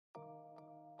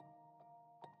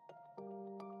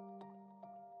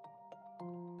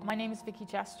My name is Vicky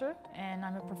Chester, and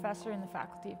I'm a professor in the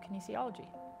Faculty of Kinesiology.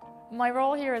 My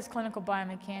role here as clinical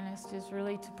biomechanist is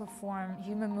really to perform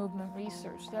human movement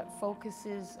research that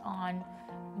focuses on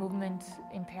movement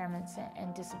impairments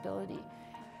and disability.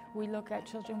 We look at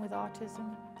children with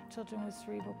autism, children with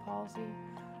cerebral palsy,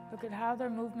 look at how their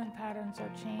movement patterns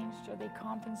are changed. Are they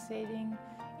compensating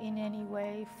in any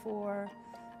way for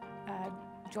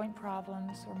joint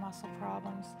problems or muscle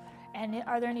problems? And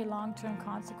are there any long-term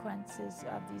consequences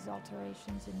of these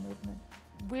alterations in movement?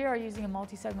 We are using a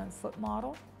multi-segment foot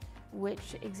model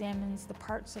which examines the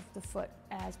parts of the foot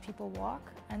as people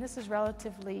walk. And this is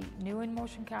relatively new in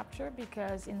motion capture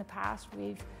because in the past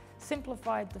we've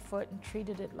simplified the foot and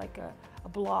treated it like a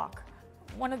block.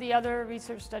 One of the other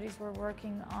research studies we're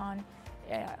working on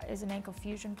is an ankle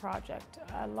fusion project.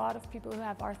 A lot of people who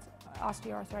have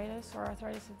osteoarthritis or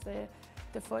arthritis of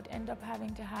the foot end up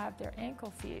having to have their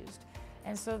ankle fused.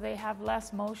 And so they have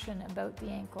less motion about the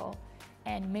ankle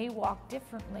and may walk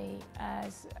differently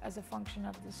as a function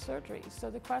of the surgery.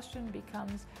 So the question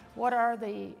becomes, what are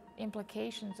the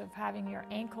implications of having your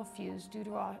ankle fused due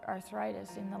to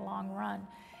arthritis in the long run?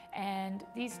 And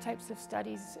these types of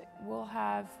studies will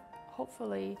have,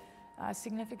 hopefully,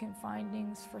 significant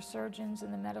findings for surgeons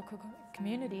in the medical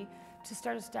community to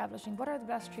start establishing what are the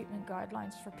best treatment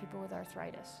guidelines for people with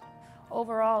arthritis.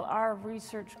 Overall, our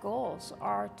research goals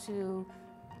are to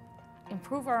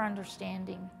improve our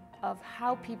understanding of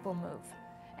how people move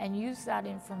and use that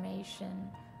information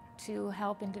to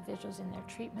help individuals in their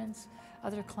treatments,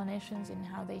 other clinicians in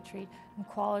how they treat, and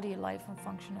quality of life and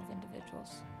function of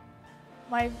individuals.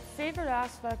 My favorite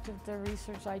aspect of the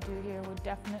research I do here would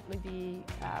definitely be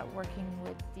working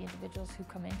with the individuals who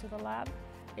come into the lab.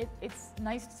 It's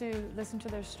nice to listen to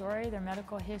their story, their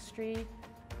medical history,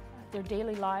 their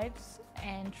daily lives,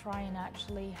 and try and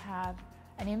actually have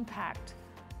an impact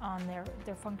on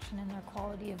their function and their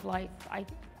quality of life. I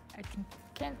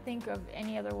can't think of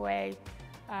any other way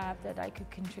that I could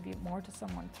contribute more to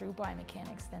someone through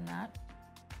biomechanics than that.